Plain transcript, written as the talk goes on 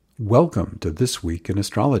Welcome to This Week in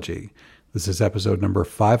Astrology. This is episode number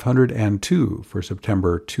 502 for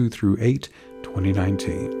September 2 through 8,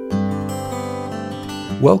 2019.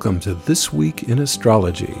 Welcome to This Week in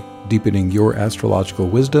Astrology, deepening your astrological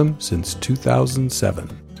wisdom since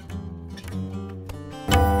 2007.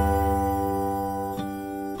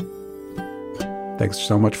 Thanks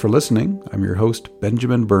so much for listening. I'm your host,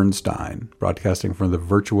 Benjamin Bernstein, broadcasting from the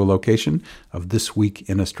virtual location of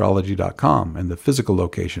thisweekinastrology.com and the physical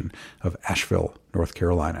location of Asheville, North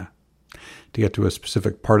Carolina. To get to a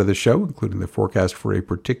specific part of the show, including the forecast for a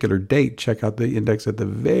particular date, check out the index at the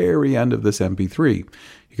very end of this MP3.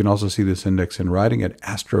 You can also see this index in writing at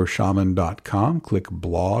astroshaman.com. Click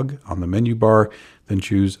blog on the menu bar, then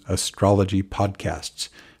choose Astrology Podcasts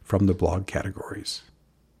from the blog categories.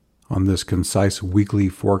 On this concise weekly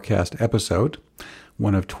forecast episode,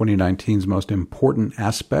 one of 2019's most important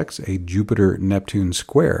aspects, a Jupiter-Neptune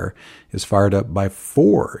square, is fired up by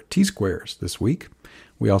 4 T-squares this week.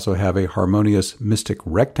 We also have a harmonious mystic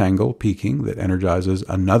rectangle peaking that energizes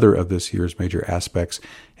another of this year's major aspects,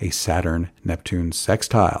 a Saturn-Neptune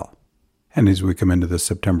sextile. And as we come into the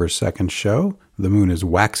September 2nd show, the moon is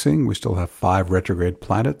waxing. We still have 5 retrograde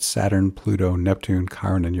planets, Saturn, Pluto, Neptune,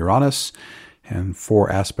 Chiron, and Uranus, and 4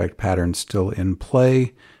 aspect patterns still in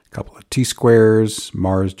play, a couple of T-squares,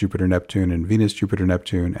 Mars, Jupiter-Neptune, and Venus,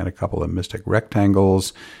 Jupiter-Neptune, and a couple of mystic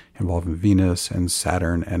rectangles involving Venus and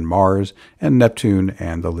Saturn and Mars, and Neptune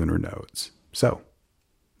and the lunar nodes. So,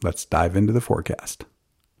 let's dive into the forecast.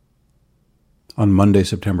 On Monday,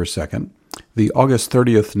 September 2nd, the August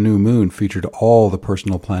 30th new moon featured all the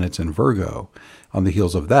personal planets in Virgo. On the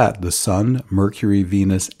heels of that, the Sun, Mercury,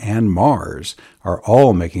 Venus, and Mars are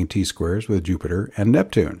all making T-squares with Jupiter and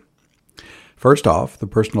Neptune. First off, the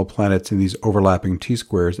personal planets in these overlapping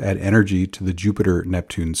T-squares add energy to the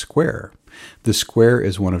Jupiter-Neptune square. This square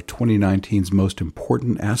is one of 2019's most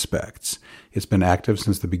important aspects. It's been active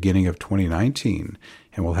since the beginning of 2019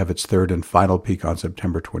 and will have its third and final peak on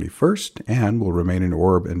September 21st and will remain in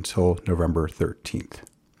orb until November 13th.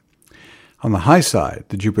 On the high side,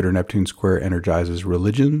 the Jupiter-Neptune square energizes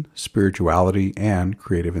religion, spirituality, and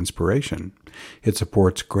creative inspiration. It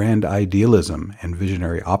supports grand idealism and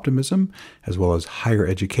visionary optimism, as well as higher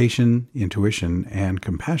education, intuition, and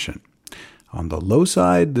compassion. On the low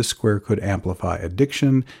side, this square could amplify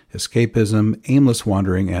addiction, escapism, aimless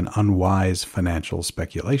wandering, and unwise financial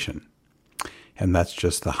speculation. And that's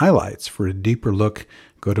just the highlights. For a deeper look,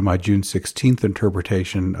 go to my June 16th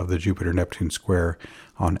interpretation of the Jupiter-Neptune square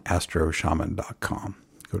on astroshaman.com.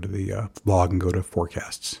 Go to the blog and go to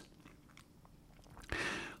forecasts.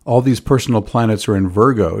 All these personal planets are in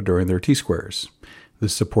Virgo during their T-squares.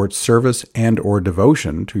 This supports service and or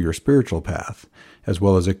devotion to your spiritual path, as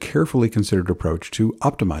well as a carefully considered approach to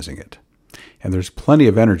optimizing it. And there's plenty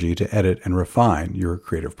of energy to edit and refine your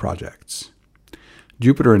creative projects.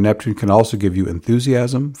 Jupiter and Neptune can also give you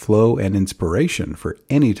enthusiasm, flow, and inspiration for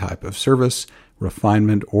any type of service,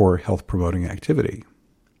 refinement, or health-promoting activity.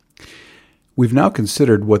 We've now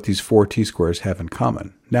considered what these 4 T-squares have in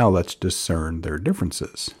common. Now let's discern their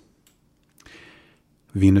differences.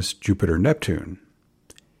 Venus, Jupiter, Neptune.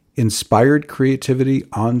 Inspired creativity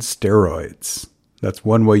on steroids. That's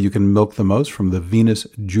one way you can milk the most from the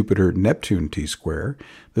Venus-Jupiter-Neptune T-square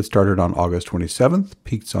that started on August 27th,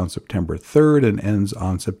 peaks on September 3rd, and ends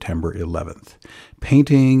on September 11th.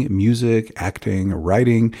 Painting, music, acting,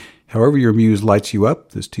 writing, however your muse lights you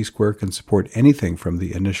up, this T-square can support anything from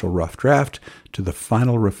the initial rough draft to the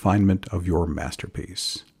final refinement of your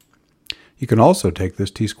masterpiece. You can also take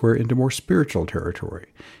this T-square into more spiritual territory.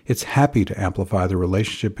 It's happy to amplify the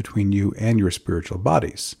relationship between you and your spiritual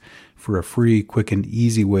bodies. For a free, quick, and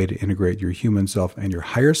easy way to integrate your human self and your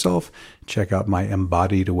higher self, check out my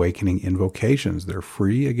Embodied Awakening invocations. They're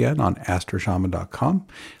free, again, on astroshaman.com.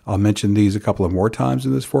 I'll mention these a couple of more times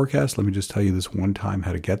in this forecast. Let me just tell you this one time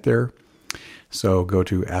how to get there. So go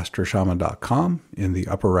to astroshaman.com. In the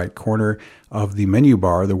upper right corner of the menu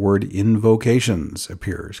bar, the word invocations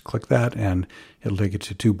appears. Click that and it'll take you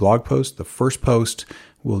to 2 blog posts. The first post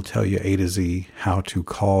will tell you A to Z how to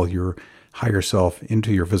call your higher self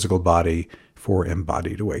into your physical body for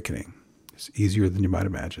embodied awakening. It's easier than you might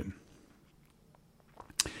imagine.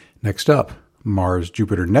 Next up, Mars,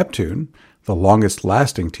 Jupiter, Neptune. The longest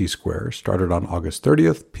lasting T-square started on August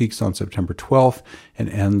 30th, peaks on September 12th, and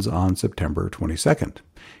ends on September 22nd.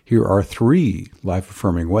 Here are 3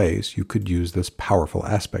 life-affirming ways you could use this powerful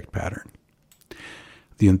aspect pattern.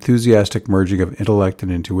 The enthusiastic merging of intellect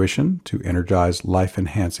and intuition to energize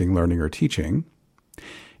life-enhancing learning or teaching.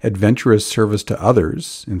 Adventurous service to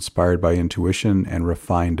others, inspired by intuition and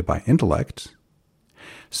refined by intellect.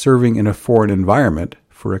 Serving in a foreign environment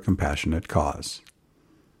for a compassionate cause.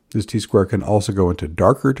 This T-square can also go into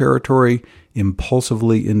darker territory,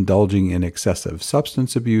 impulsively indulging in excessive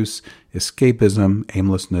substance abuse, escapism,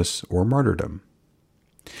 aimlessness, or martyrdom.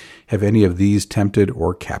 Have any of these tempted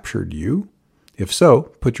or captured you? If so,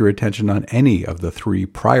 put your attention on any of the 3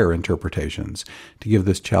 prior interpretations to give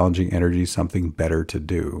this challenging energy something better to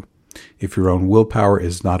do. If your own willpower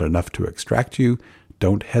is not enough to extract you,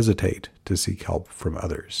 don't hesitate to seek help from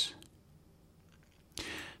others.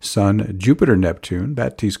 Sun, Jupiter-Neptune,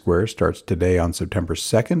 that T-square starts today on September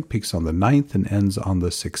 2nd, peaks on the 9th, and ends on the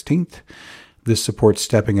 16th. This supports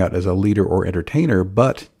stepping out as a leader or entertainer,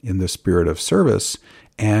 but in the spirit of service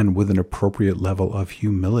and with an appropriate level of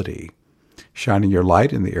humility. Shining your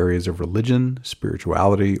light in the areas of religion,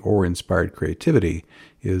 spirituality, or inspired creativity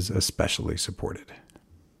is especially supported.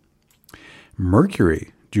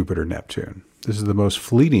 Mercury, Jupiter-Neptune. This is the most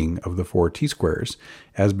fleeting of the 4 T-squares,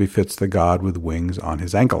 as befits the god with wings on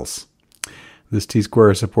his ankles. This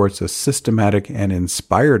T-square supports a systematic and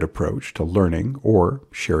inspired approach to learning or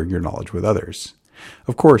sharing your knowledge with others.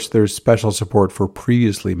 Of course, there's special support for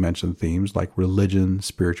previously mentioned themes like religion,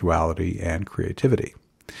 spirituality, and creativity.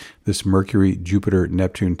 This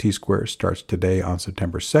Mercury-Jupiter-Neptune T-square starts today on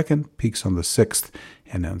September 2nd, peaks on the 6th,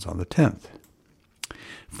 and ends on the 10th.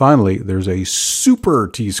 Finally, there's a super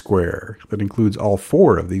T-square that includes all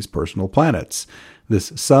 4 of these personal planets.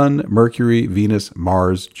 This Sun, Mercury, Venus,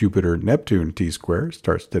 Mars, Jupiter, Neptune T-square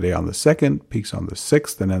starts today on the 2nd, peaks on the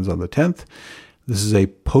 6th, and ends on the 10th. This is a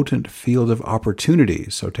potent field of opportunity,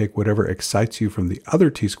 so take whatever excites you from the other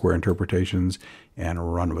T-square interpretations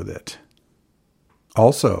and run with it.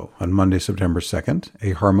 Also, on Monday, September 2nd,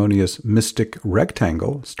 a harmonious mystic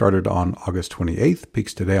rectangle started on August 28th,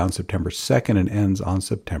 peaks today on September 2nd, and ends on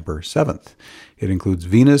September 7th. It includes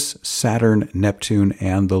Venus, Saturn, Neptune,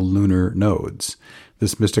 and the lunar nodes.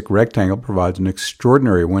 This mystic rectangle provides an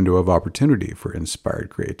extraordinary window of opportunity for inspired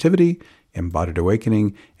creativity, embodied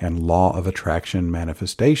awakening, and law of attraction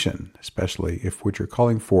manifestation, especially if what you're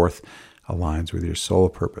calling forth aligns with your soul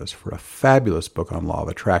purpose. For a fabulous book on law of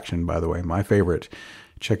attraction, by the way, my favorite,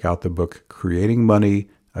 check out the book Creating Money,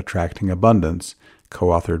 Attracting Abundance,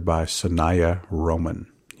 co-authored by Sanaya Roman.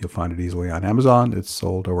 You'll find it easily on Amazon. It's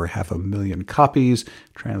sold over 500,000 copies,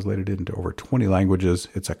 translated into over 20 languages.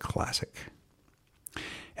 It's a classic.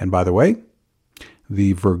 And by the way,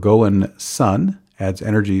 the Virgoan sun adds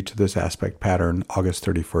energy to this aspect pattern August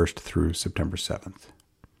 31st through September 7th.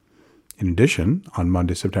 In addition, on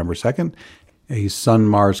Monday, September 2nd, a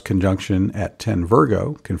Sun-Mars conjunction at 10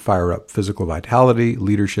 Virgo can fire up physical vitality,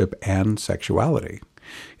 leadership, and sexuality.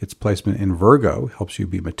 Its placement in Virgo helps you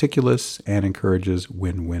be meticulous and encourages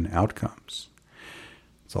win-win outcomes.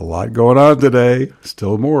 There's a lot going on today.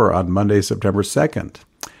 Still more on Monday, September 2nd.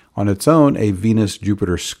 On its own, a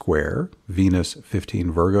Venus-Jupiter square, Venus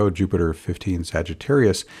 15 Virgo, Jupiter 15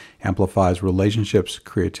 Sagittarius, amplifies relationships,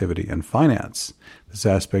 creativity, and finance. This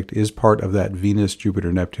aspect is part of that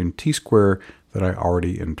Venus-Jupiter-Neptune T-square that I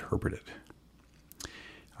already interpreted.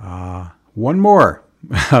 One more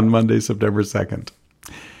on Monday, September 2nd.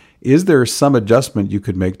 Is there some adjustment you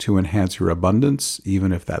could make to enhance your abundance,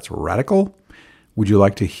 even if that's radical? Would you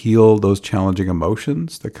like to heal those challenging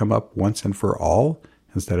emotions that come up once and for all,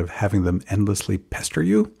 instead of having them endlessly pester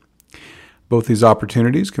you? Both these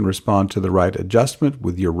opportunities can respond to the right adjustment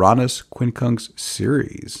with Uranus Quincunx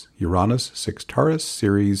Ceres, Uranus 6 Taurus,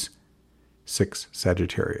 Ceres 6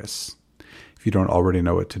 Sagittarius. If you don't already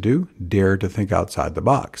know what to do, dare to think outside the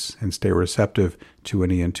box and stay receptive to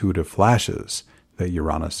any intuitive flashes that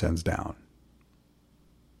Uranus sends down.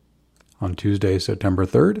 On Tuesday, September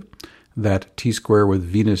 3rd, that T-square with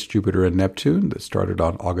Venus, Jupiter, and Neptune that started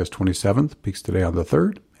on August 27th peaks today on the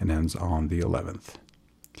 3rd and ends on the 11th.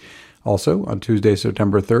 Also, on Tuesday,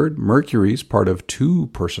 September 3rd, Mercury's part of 2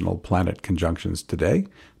 personal planet conjunctions today,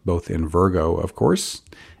 both in Virgo, of course,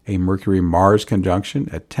 a Mercury-Mars conjunction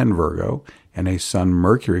at 10 Virgo and a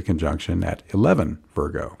Sun-Mercury conjunction at 11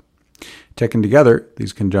 Virgo. Taken together,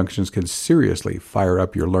 these conjunctions can seriously fire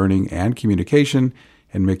up your learning and communication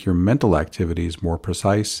and make your mental activities more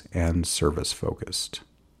precise and service-focused.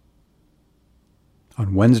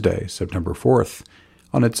 On Wednesday, September 4th,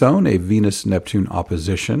 on its own, a Venus-Neptune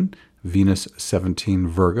opposition, Venus 17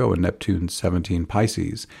 Virgo and Neptune 17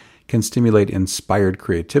 Pisces, can stimulate inspired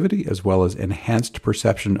creativity as well as enhanced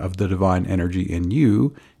perception of the divine energy in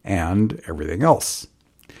you and everything else.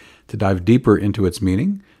 To dive deeper into its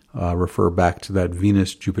meaning, refer back to that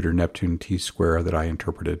Venus-Jupiter-Neptune T-square that I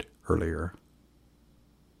interpreted earlier.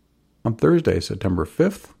 On Thursday, September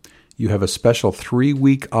 5th, you have a special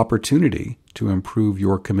 3-week opportunity to improve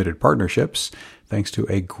your committed partnerships thanks to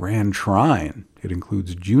a grand trine. It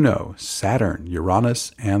includes Juno, Saturn,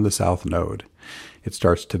 Uranus, and the South Node. It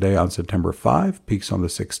starts today on September 5, peaks on the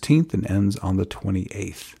 16th, and ends on the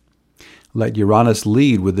 28th. Let Uranus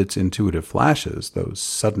lead with its intuitive flashes, those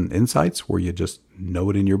sudden insights where you just know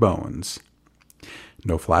it in your bones.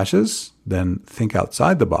 No flashes? Then think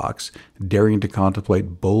outside the box, daring to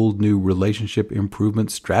contemplate bold new relationship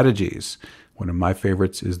improvement strategies. One of my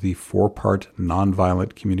favorites is the 4-part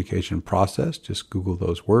nonviolent communication process. Just Google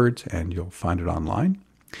those words and you'll find it online.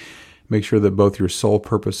 Make sure that both your soul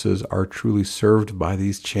purposes are truly served by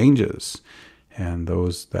these changes. And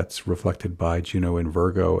that's reflected by Juno in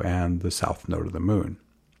Virgo and the south node of the moon.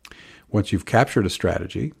 Once you've captured a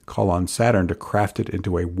strategy, call on Saturn to craft it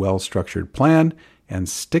into a well-structured plan and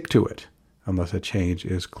stick to it, unless a change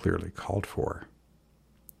is clearly called for.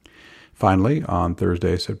 Finally, on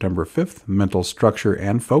Thursday, September 5th, mental structure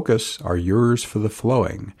and focus are yours for the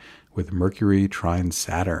flowing, with Mercury trine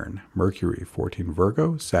Saturn. Mercury, 14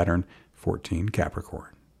 Virgo, Saturn, 14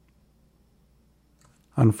 Capricorn.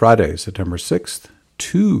 On Friday, September 6th,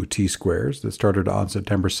 2 T-squares that started on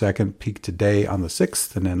September 2nd peak today on the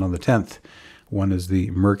 6th and end on the 10th. One is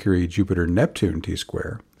the Mercury-Jupiter-Neptune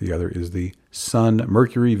T-square. The other is the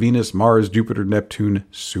Sun-Mercury-Venus-Mars-Jupiter-Neptune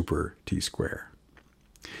Super T-square.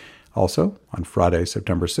 Also, on Friday,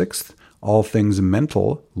 September 6th, all things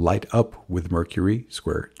mental light up with Mercury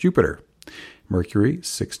square Jupiter. Mercury,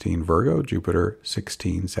 16 Virgo, Jupiter,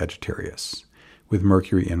 16 Sagittarius. With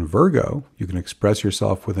Mercury in Virgo, you can express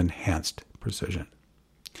yourself with enhanced precision.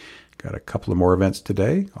 Got a couple of more events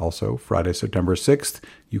today. Also, Friday, September 6th,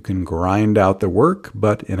 you can grind out the work,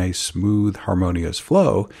 but in a smooth, harmonious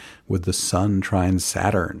flow with the Sun trine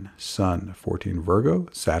Saturn. Sun, 14 Virgo,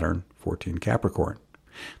 Saturn, 14 Capricorn.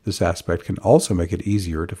 This aspect can also make it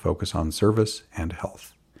easier to focus on service and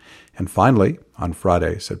health. And finally, on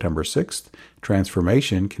Friday, September 6th,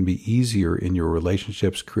 transformation can be easier in your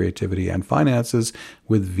relationships, creativity, and finances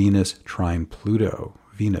with Venus trine Pluto.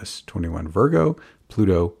 Venus, 21 Virgo,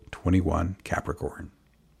 Pluto, 21 Capricorn.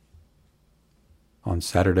 On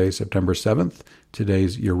Saturday, September 7th,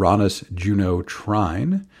 today's Uranus-Juno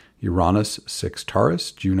trine, Uranus 6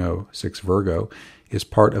 Taurus, Juno 6 Virgo, is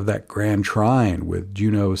part of that grand trine with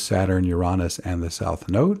Juno, Saturn, Uranus, and the South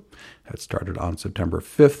Node. That started on September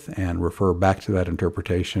 5th, and refer back to that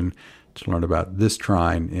interpretation to learn about this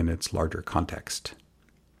trine in its larger context.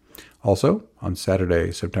 Also, on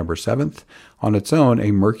Saturday, September 7th, on its own,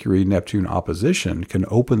 a Mercury-Neptune opposition can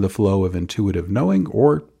open the flow of intuitive knowing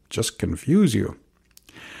or just confuse you.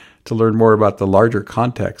 To learn more about the larger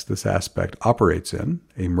context this aspect operates in,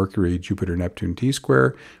 a Mercury-Jupiter-Neptune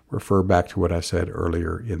T-square, refer back to what I said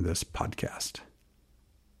earlier in this podcast.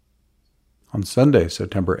 On Sunday,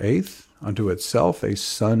 September 8th, unto itself a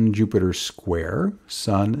Sun-Jupiter square,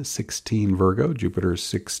 Sun 16 Virgo, Jupiter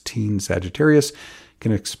 16 Sagittarius,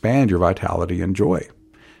 can expand your vitality and joy.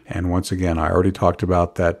 And once again, I already talked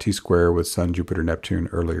about that T-square with Sun-Jupiter-Neptune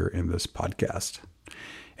earlier in this podcast.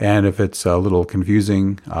 And if it's a little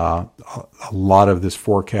confusing, a lot of this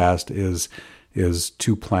forecast is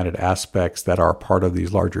 2 planet aspects that are part of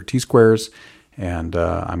these larger T-squares. And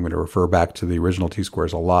I'm going to refer back to the original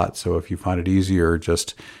T-squares a lot. So if you find it easier,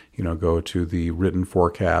 just go to the written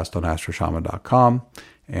forecast on astroshaman.com,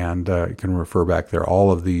 and you can refer back there.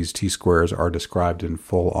 All of these T-squares are described in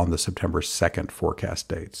full on the September 2nd forecast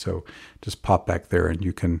date. So just pop back there and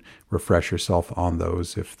you can refresh yourself on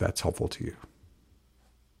those if that's helpful to you.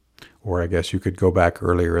 Or I guess you could go back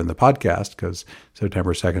earlier in the podcast, because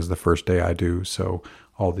September 2nd is the first day I do. So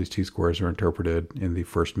all these T-squares are interpreted in the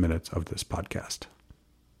first minutes of this podcast.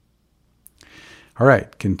 All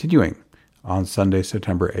right, continuing. On Sunday,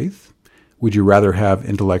 September 8th, would you rather have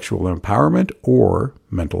intellectual empowerment or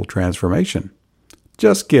mental transformation?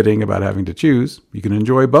 Just kidding about having to choose. You can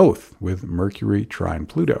enjoy both with Mercury trine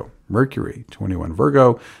Pluto. Mercury, 21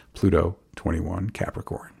 Virgo, Pluto, 21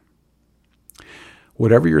 Capricorn.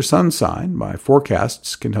 Whatever your sun sign, my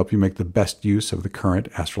forecasts can help you make the best use of the current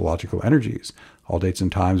astrological energies. All dates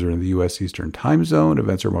and times are in the U.S. Eastern Time Zone.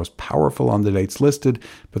 Events are most powerful on the dates listed,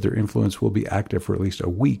 but their influence will be active for at least a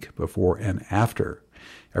week before and after.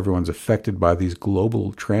 Everyone's affected by these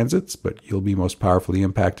global transits, but you'll be most powerfully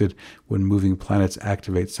impacted when moving planets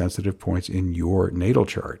activate sensitive points in your natal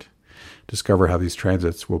chart. Discover how these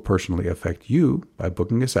transits will personally affect you by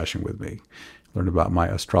booking a session with me. Learn about my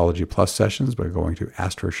Astrology Plus sessions by going to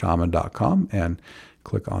astroshaman.com and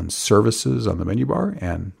click on Services on the menu bar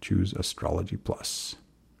and choose Astrology Plus.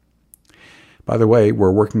 By the way,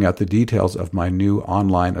 we're working out the details of my new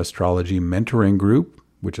online astrology mentoring group,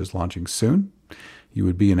 which is launching soon. You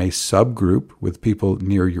would be in a subgroup with people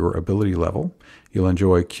near your ability level. You'll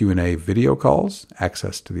enjoy Q&A video calls,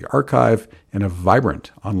 access to the archive, and a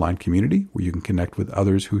vibrant online community where you can connect with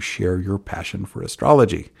others who share your passion for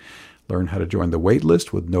astrology. Learn how to join the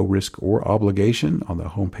waitlist with no risk or obligation on the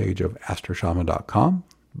homepage of astroshaman.com.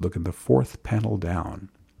 Look in the fourth panel down.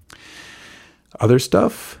 Other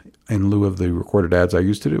stuff, in lieu of the recorded ads I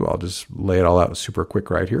used to do, I'll just lay it all out super quick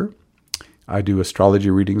right here. I do astrology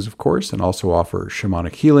readings, of course, and also offer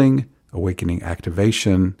shamanic healing, awakening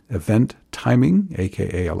activation, event timing,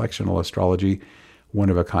 aka electional astrology,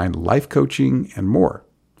 one-of-a-kind life coaching, and more.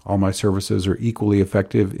 All my services are equally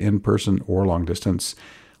effective in person or long distance.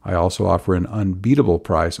 I also offer an unbeatable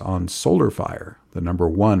price on SolarFire, the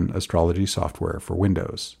 #1 astrology software for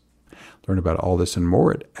Windows. Learn about all this and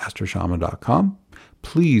more at astroshaman.com.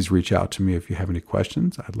 Please reach out to me if you have any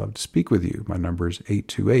questions. I'd love to speak with you. My number is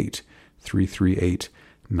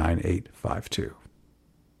 828-338-9852.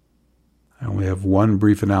 I only have one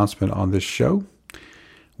brief announcement on this show.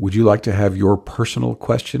 Would you like to have your personal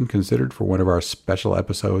question considered for one of our special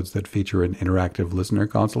episodes that feature an interactive listener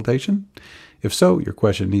consultation? If so, your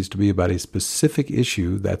question needs to be about a specific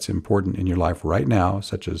issue that's important in your life right now,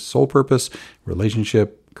 such as soul purpose,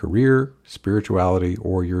 relationship, career, spirituality,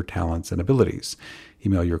 or your talents and abilities.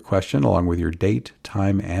 Email your question along with your date,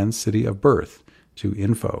 time, and city of birth to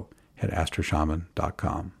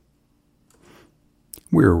info@astroshaman.com.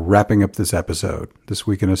 We're wrapping up this episode. This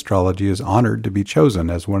Week in Astrology is honored to be chosen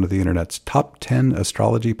as one of the Internet's top 10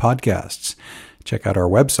 astrology podcasts. Check out our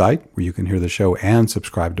website where you can hear the show and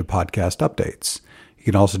subscribe to podcast updates. You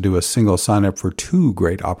can also do a single sign-up for 2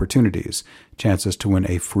 great opportunities, chances to win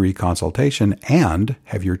a free consultation and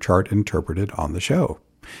have your chart interpreted on the show.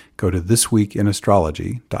 Go to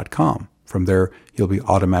thisweekinastrology.com. From there, you'll be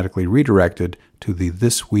automatically redirected to the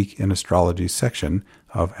This Week in Astrology section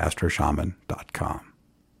of astroshaman.com.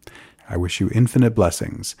 I wish you infinite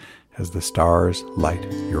blessings as the stars light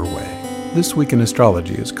your way. This Week in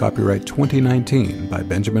Astrology is copyright 2019 by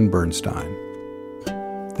Benjamin Bernstein.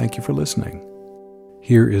 Thank you for listening.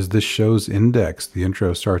 Here is this show's index. The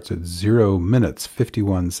intro starts at 0 minutes,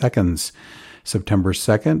 51 seconds. September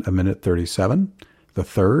 2nd, 1:37. The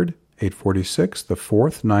 3rd, 8:46. The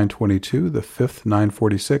 4th, 9:22. The 5th,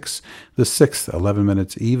 9:46. The 6th, 11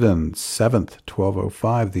 minutes even. 7th,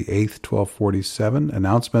 12:05. The 8th, 12:47.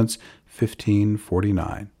 Announcements,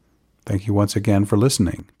 15:49. Thank you once again for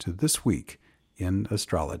listening to This Week in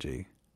Astrology.